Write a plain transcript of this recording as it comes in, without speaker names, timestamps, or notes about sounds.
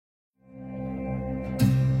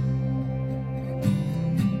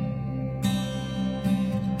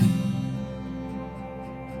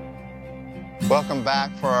Welcome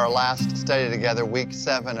back for our last study together, week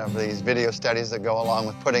 7 of these video studies that go along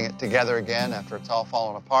with putting it together again after it's all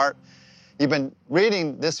fallen apart. You've been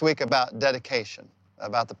reading this week about dedication,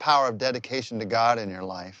 about the power of dedication to God in your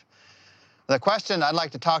life. The question I'd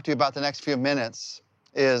like to talk to you about the next few minutes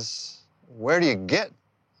is, where do you get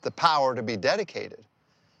the power to be dedicated?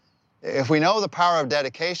 If we know the power of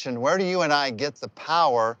dedication, where do you and I get the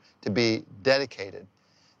power to be dedicated?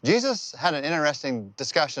 Jesus had an interesting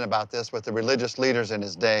discussion about this with the religious leaders in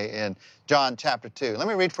his day in John chapter 2. Let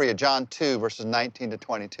me read for you John 2, verses 19 to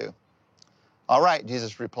 22. All right,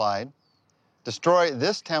 Jesus replied, destroy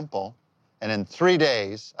this temple, and in 3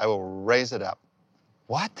 days I will raise it up.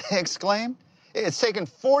 What? They exclaimed. It's taken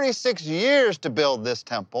 46 years to build this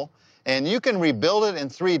temple, and you can rebuild it in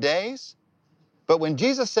 3 days? But when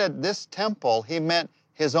Jesus said this temple, he meant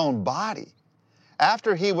his own body.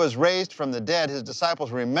 After he was raised from the dead, his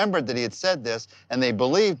disciples remembered that he had said this, and they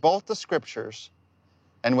believed both the scriptures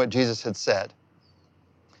and what Jesus had said.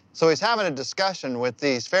 So he's having a discussion with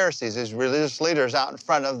these Pharisees, these religious leaders out in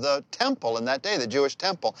front of the temple in that day, the Jewish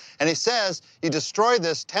temple. And he says, you destroy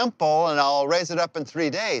this temple and I'll raise it up in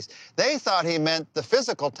 3 days. They thought he meant the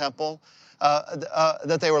physical temple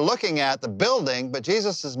that they were looking at, the building, but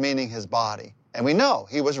Jesus is meaning his body. And we know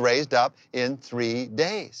he was raised up in 3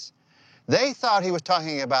 days. They thought he was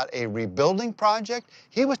talking about a rebuilding project.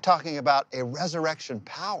 He was talking about a resurrection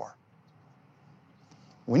power.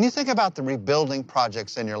 When you think about the rebuilding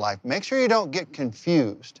projects in your life, make sure you don't get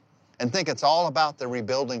confused and think it's all about the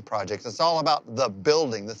rebuilding projects. It's all about the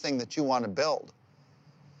building, the thing that you want to build.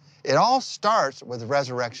 It all starts with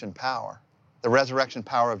resurrection power, the resurrection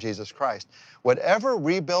power of Jesus Christ. Whatever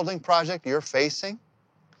rebuilding project you're facing,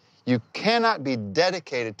 you cannot be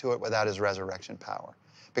dedicated to it without his resurrection power.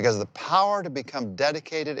 Because the power to become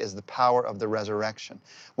dedicated is the power of the resurrection.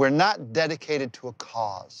 We're not dedicated to a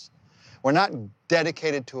cause. We're not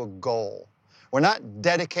dedicated to a goal. We're not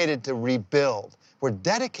dedicated to rebuild. We're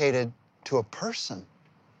dedicated to a person,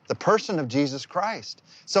 the person of Jesus Christ.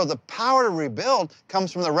 So the power to rebuild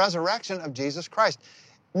comes from the resurrection of Jesus Christ.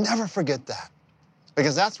 Never forget that,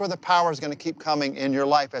 because that's where the power is going to keep coming in your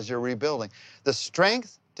life as you're rebuilding. The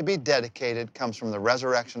strength to be dedicated comes from the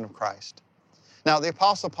resurrection of Christ. Now, the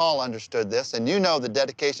Apostle Paul understood this, and you know the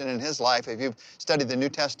dedication in his life if you've studied the New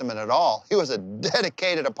Testament at all. He was a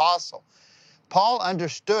dedicated apostle. Paul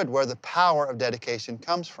understood where the power of dedication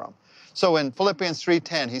comes from. So in Philippians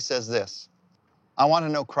 3:10, he says this, I want to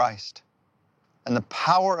know Christ and the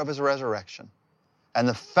power of his resurrection and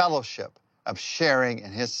the fellowship of sharing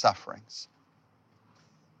in his sufferings.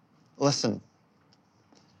 Listen,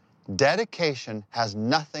 dedication has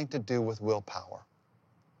nothing to do with willpower.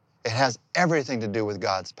 It has everything to do with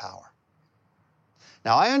God's power.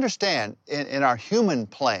 Now, I understand in our human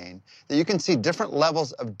plane that you can see different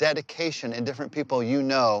levels of dedication in different people you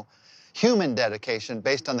know, human dedication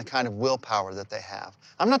based on the kind of willpower that they have.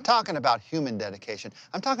 I'm not talking about human dedication.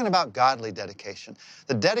 I'm talking about godly dedication,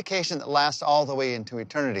 the dedication that lasts all the way into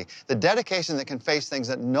eternity, the dedication that can face things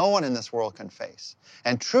that no one in this world can face.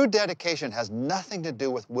 And true dedication has nothing to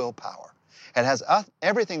do with willpower. It has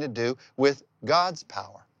everything to do with God's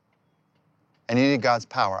power. And you need God's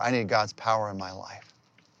power. I need God's power in my life.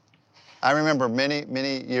 I remember many,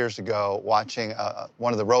 many years ago watching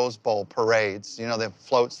one of the Rose Bowl parades. You know, the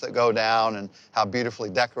floats that go down and how beautifully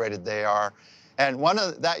decorated they are. And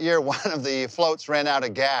that year, one of the floats ran out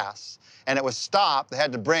of gas, and it was stopped. They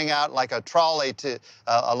had to bring out like a trolley to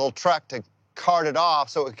a little truck to cart it off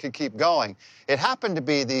so it could keep going. It happened to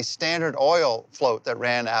be the Standard Oil float that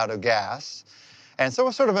ran out of gas. And so it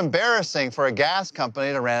was sort of embarrassing for a gas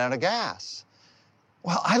company to run out of gas.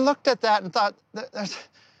 Well, I looked at that and thought,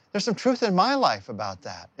 there's some truth in my life about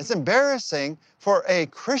that. It's embarrassing for a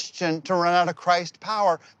Christian to run out of Christ's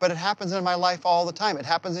power, but it happens in my life all the time. It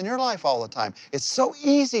happens in your life all the time. It's so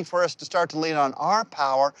easy for us to start to lean on our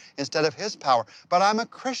power instead of his power. But I'm a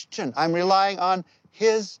Christian. I'm relying on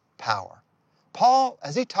his power. Paul,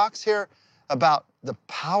 as he talks here about the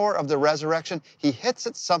power of the resurrection, he hits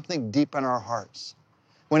at something deep in our hearts.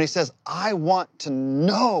 When he says, I want to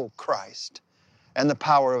know Christ and the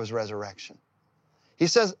power of his resurrection. He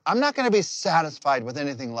says, I'm not going to be satisfied with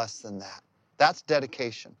anything less than that. That's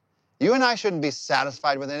dedication. You and I shouldn't be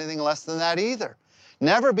satisfied with anything less than that either.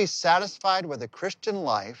 Never be satisfied with a Christian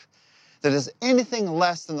life that is anything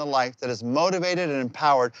less than the life that is motivated and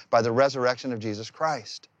empowered by the resurrection of Jesus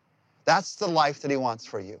Christ. That's the life that he wants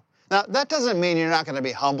for you. Now, that doesn't mean you're not going to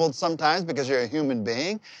be humbled sometimes because you're a human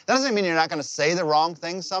being. That doesn't mean you're not going to say the wrong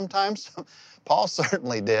things sometimes. Paul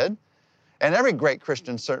certainly did. And every great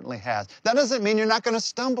Christian certainly has. That doesn't mean you're not going to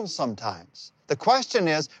stumble sometimes. The question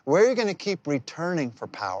is, where are you going to keep returning for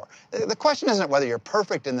power? The question isn't whether you're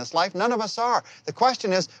perfect in this life. None of us are. The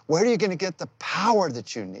question is, where are you going to get the power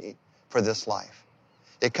that you need for this life?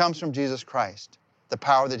 It comes from Jesus Christ, the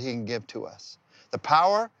power that He can give to us. The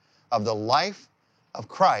power of the life of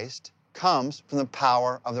Christ comes from the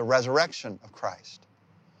power of the resurrection of Christ.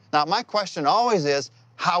 Now, my question always is,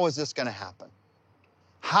 how is this going to happen?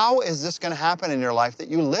 How is this going to happen in your life that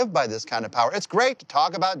you live by this kind of power? It's great to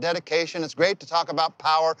talk about dedication. It's great to talk about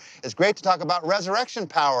power. It's great to talk about resurrection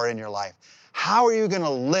power in your life. How are you going to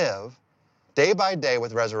live day by day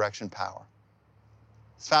with resurrection power?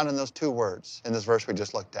 It's found in those two words in this verse we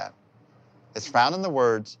just looked at. It's found in the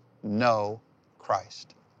words, know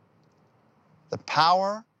Christ. The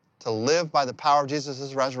power to live by the power of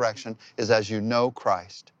Jesus' resurrection is as you know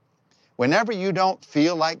Christ. Whenever you don't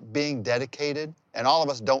feel like being dedicated, and all of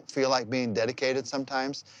us don't feel like being dedicated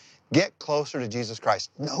sometimes, get closer to Jesus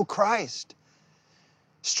Christ. Know Christ.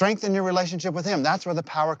 Strengthen your relationship with Him. That's where the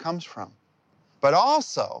power comes from. But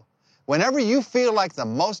also, whenever you feel like the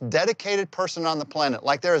most dedicated person on the planet,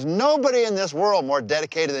 like there is nobody in this world more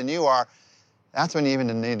dedicated than you are, that's when you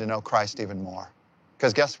even need to know Christ even more.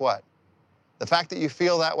 Because guess what? The fact that you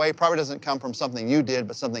feel that way probably doesn't come from something you did,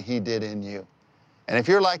 but something He did in you. And if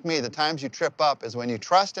you're like me, the times you trip up is when you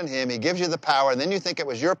trust in Him, He gives you the power, and then you think it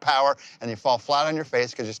was your power, and you fall flat on your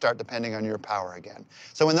face because you start depending on your power again.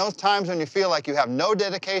 So in those times when you feel like you have no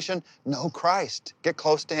dedication, know Christ. Get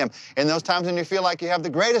close to Him. In those times when you feel like you have the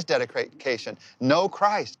greatest dedication, know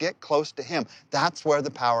Christ. Get close to Him. That's where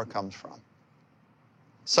the power comes from.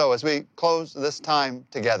 So as we close this time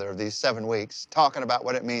together of these 7 weeks, talking about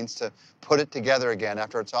what it means to put it together again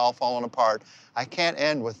after it's all fallen apart, I can't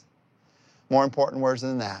end with more important words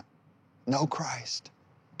than that. Know Christ.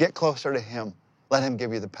 Get closer to Him. Let Him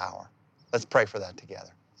give you the power. Let's pray for that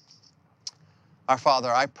together. Our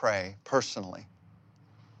Father, I pray personally,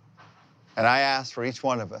 and I ask for each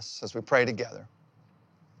one of us as we pray together,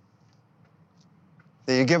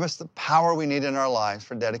 that You give us the power we need in our lives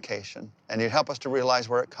for dedication, and You'd help us to realize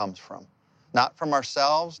where it comes from. Not from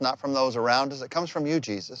ourselves, not from those around us. It comes from You,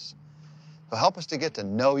 Jesus. So help us to get to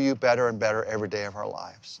know You better and better every day of our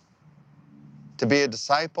lives. To be a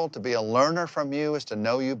disciple, to be a learner from You is to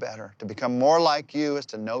know You better. To become more like You is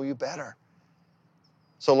to know You better.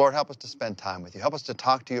 So, Lord, help us to spend time with You. Help us to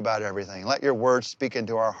talk to You about everything. Let Your words speak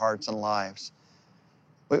into our hearts and lives.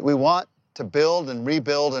 We want to build and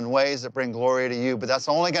rebuild in ways that bring glory to You, but that's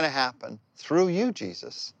only going to happen through You,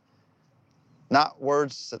 Jesus. Not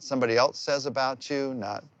words that somebody else says about You,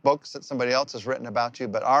 not books that somebody else has written about You,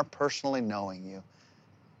 but our personally knowing You.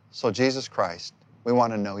 So, Jesus Christ, we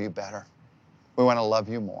want to know You better. We want to love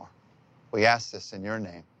You more. We ask this in Your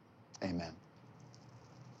name. Amen.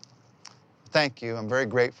 Thank you. I'm very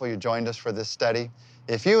grateful you joined us for this study.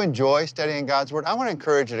 If you enjoy studying God's Word, I want to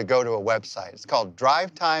encourage you to go to a website. It's called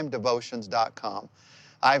DriveTimeDevotions.com.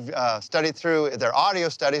 I've studied through, they're audio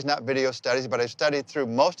studies, not video studies, but I've studied through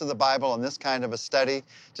most of the Bible in this kind of a study,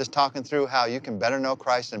 just talking through how you can better know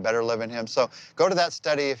Christ and better live in Him. So go to that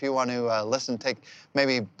study if you want to listen. Take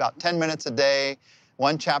maybe about 10 minutes a day.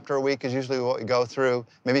 1 chapter a week is usually what we go through.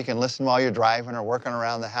 Maybe you can listen while you're driving or working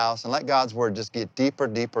around the house and let God's Word just get deeper,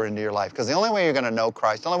 deeper into your life. Because the only way you're going to know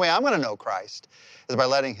Christ, the only way I'm going to know Christ is by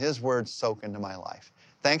letting His Word soak into my life.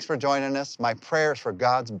 Thanks for joining us. My prayer is for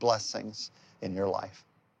God's blessings in your life.